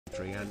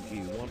factory and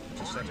you want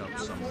to set up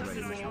some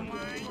arrangement.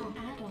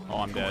 Oh,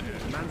 I'm dead.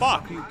 Man,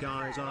 Fuck! you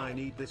guys, I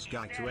need this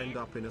guy to end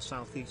up in a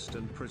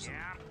southeastern prison.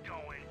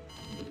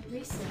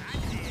 Research.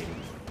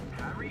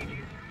 I read you.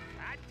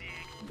 I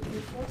dig.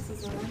 Your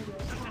forces are under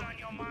Something attack. on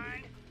your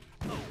mind?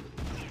 Oh,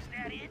 is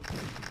that it?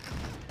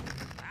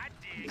 I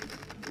dig.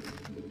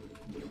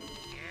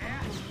 Yeah?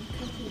 Add-on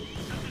complete.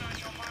 Something on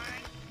your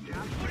mind? Yeah.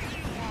 What do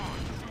you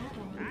want?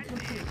 Add-on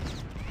complete.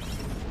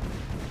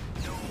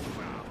 No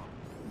problem.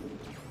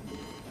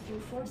 Your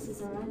forces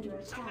are under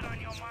Something attack. on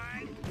your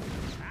mind?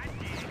 I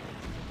dig.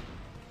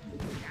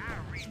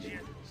 I read you,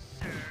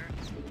 sir.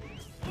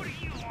 What do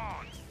you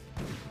want?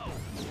 Oh,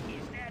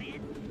 is that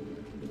it?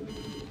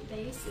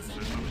 Base is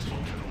under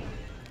attack.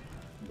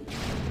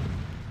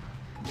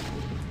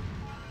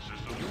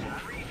 I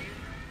read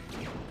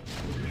you.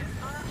 Yes,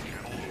 sir.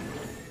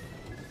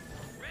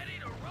 Ready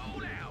to roll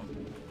out.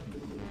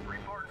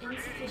 Report for duty.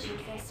 Insufficient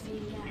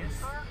phosphine Yes, gas.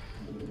 sir.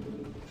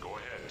 Go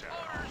ahead,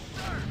 Orders,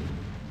 sir.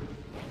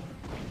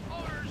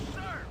 Orders,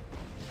 sir.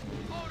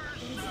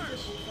 Orders, sir.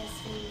 Insufficient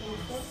phosphine gas. Your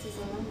forces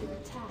are under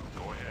attack.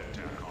 Go ahead,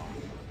 TACOM.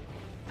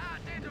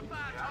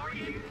 Identify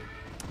target.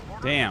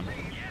 Damn. Yes,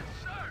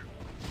 sir.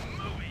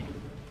 Moving.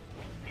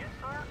 Yes,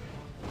 sir.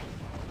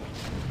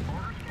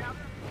 Orders,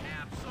 Captain.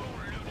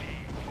 Absolutely.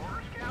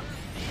 Orders, Captain.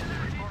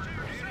 Report for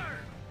duty. Sir.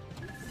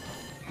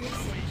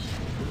 Research.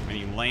 And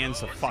he lands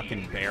the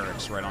fucking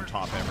barracks right on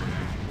top of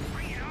everything.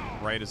 Bring it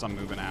on. Right as I'm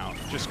moving out.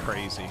 Just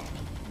crazy.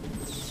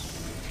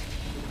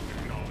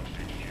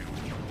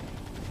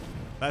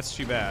 That's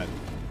too bad.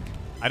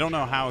 I don't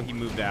know how he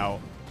moved out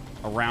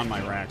around my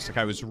racks. Like,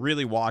 I was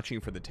really watching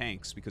for the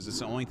tanks because it's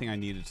the only thing I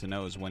needed to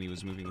know is when he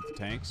was moving with the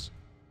tanks.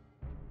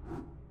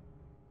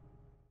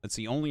 That's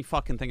the only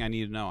fucking thing I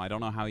needed to know. I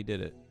don't know how he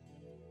did it.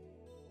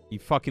 He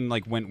fucking,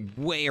 like, went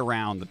way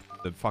around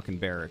the fucking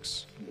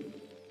barracks.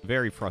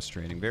 Very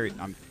frustrating. Very...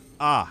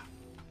 ah!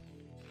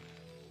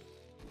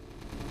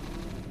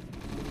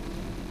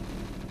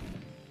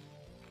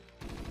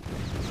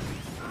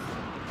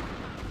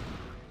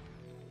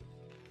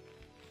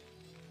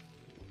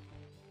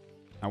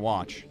 Now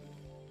watch.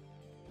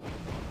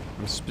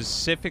 I'm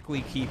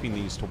specifically keeping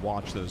these to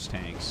watch those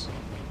tanks.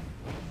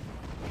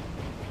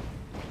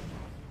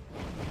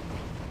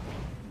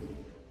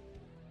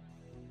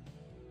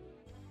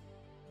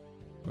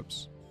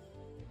 Whoops.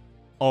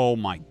 Oh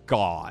my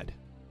god.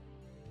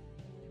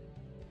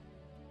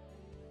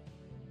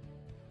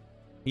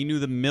 He knew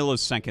the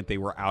millisecond they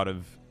were out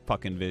of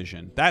fucking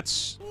vision.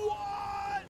 That's